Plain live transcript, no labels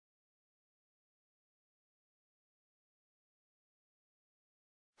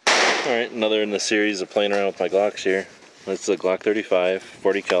Alright, another in the series of playing around with my Glocks here. That's the Glock 35,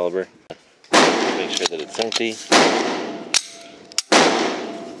 40 caliber. Make sure that it's empty.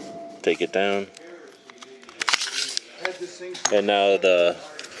 Take it down. And now the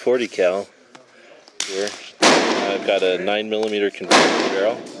 40 cal here. I've got a 9mm conversion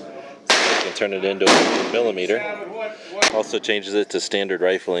barrel. So I can turn it into a 1mm. Also changes it to standard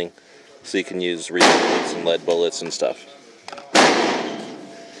rifling, so you can use reed bullets and lead bullets and stuff.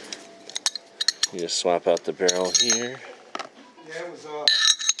 You just swap out the barrel here.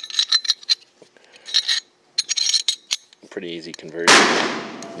 Pretty easy conversion.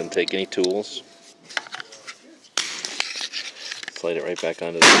 Don't take any tools. Slide it right back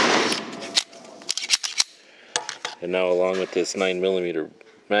onto the. And now, along with this 9mm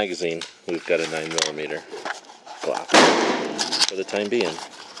magazine, we've got a 9mm Glock for the time being.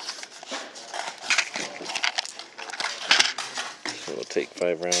 So we'll take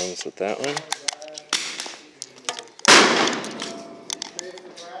 5 rounds with that one.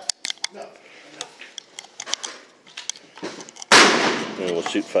 And we'll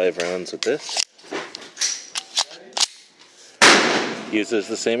shoot 5 rounds with this. Uses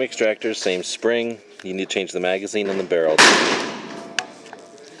the same extractor, same spring. You need to change the magazine and the barrel.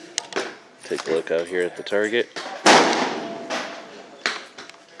 Take a look out here at the target.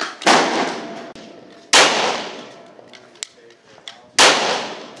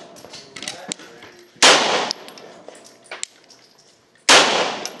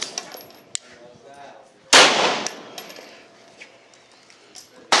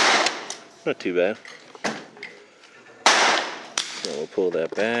 Not too bad. So we'll pull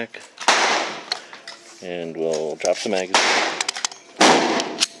that back and we'll drop the magazine.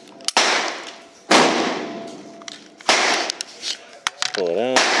 Pull it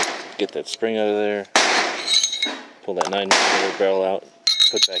out, get that spring out of there, pull that 9mm barrel out,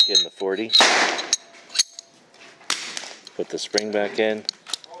 put back in the 40, put the spring back in,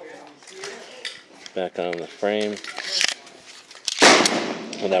 back on the frame.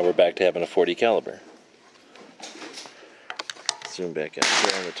 And now we're back to having a 40 caliber. Zoom back out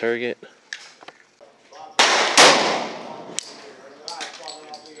here on the target.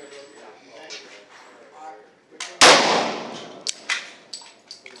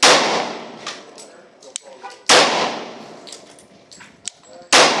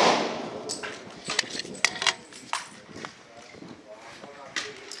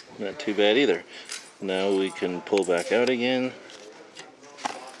 Not too bad either. Now we can pull back out again.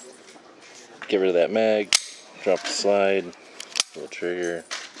 Get rid of that mag, drop the slide, pull the trigger,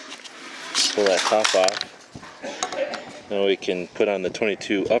 pull that top off. Now we can put on the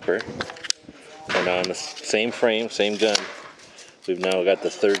 22 upper, and on the same frame, same gun, we've now got the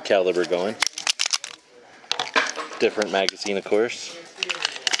 3rd caliber going. Different magazine, of course.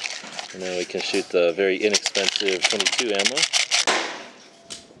 And now we can shoot the very inexpensive 22 ammo.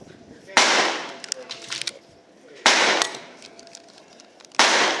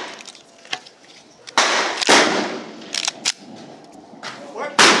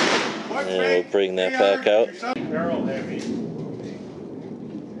 And we'll bring that back out. Barrel heavy.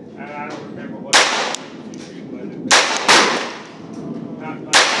 And I don't remember what not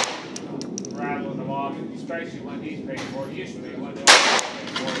rattling them off, especially when he's paid for it. Used to be when they were paid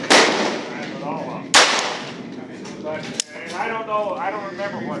for it, rattle it all off. But and I don't know, I don't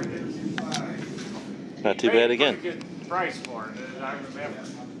remember what it is. Not too bad again. Good price for it, as I remember.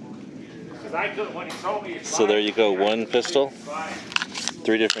 Because I could, when he told me. So there you go, one pistol.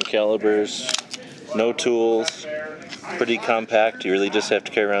 3 different calibers, no tools, pretty compact. You really just have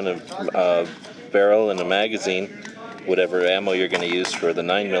to carry around a barrel and a magazine, whatever ammo you're going to use for the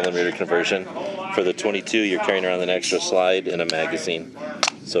 9mm conversion. For the 22, you're carrying around an extra slide and a magazine.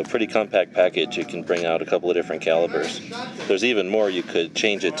 So pretty compact package. You can bring out a couple of different calibers. There's even more you could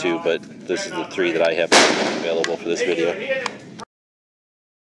change it to, but this is the 3 that I have available for this video.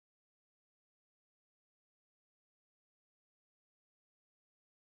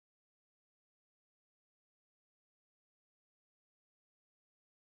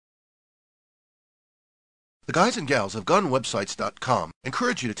 The guys and gals of gunwebsites.com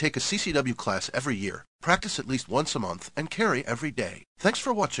encourage you to take a CCW class every year, practice at least once a month, and carry every day. Thanks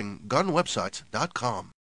for watching gunwebsites.com.